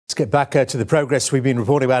Let's get back to the progress we've been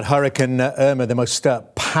reporting about Hurricane Irma, the most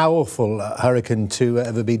powerful hurricane to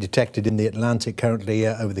ever be detected in the Atlantic, currently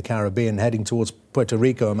over the Caribbean, heading towards Puerto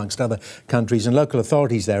Rico, amongst other countries. And local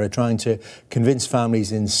authorities there are trying to convince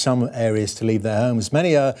families in some areas to leave their homes.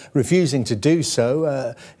 Many are refusing to do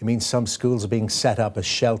so. It means some schools are being set up as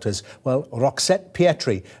shelters. Well, Roxette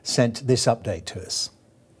Pietri sent this update to us.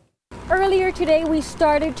 Earlier today, we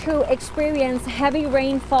started to experience heavy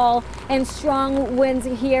rainfall and strong winds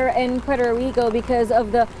here in Puerto Rico because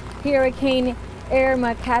of the Hurricane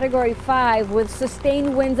Irma Category 5 with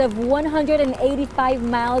sustained winds of 185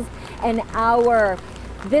 miles an hour.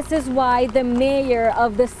 This is why the mayor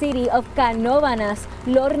of the city of Canóvanas,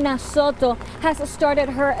 Lorna Soto, has started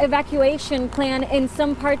her evacuation plan in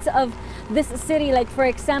some parts of this city, like for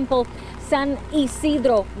example, San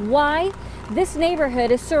Isidro. Why? This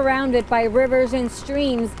neighborhood is surrounded by rivers and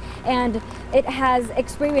streams, and it has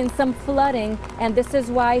experienced some flooding, and this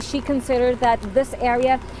is why she considered that this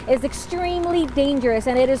area is extremely dangerous,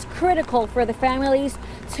 and it is critical for the families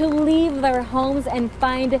to leave their homes and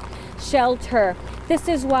find shelter. This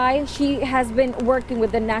is why she has been working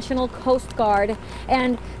with the National Coast Guard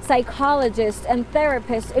and psychologists and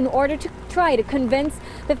therapists in order to try to convince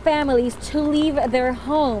the families to leave their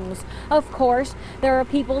homes. Of course, there are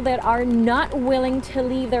people that are not willing to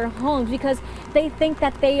leave their homes because they think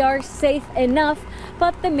that they are safe enough,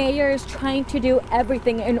 but the mayor is trying to do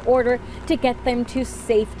everything in order to get them to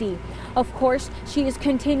safety. Of course, she is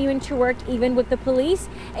continuing to work even with the police,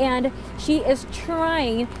 and she is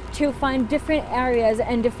trying to find different areas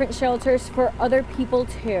and different shelters for other people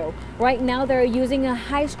too. Right now, they're using a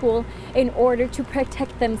high school in order to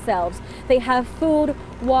protect themselves. They have food,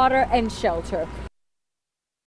 water, and shelter.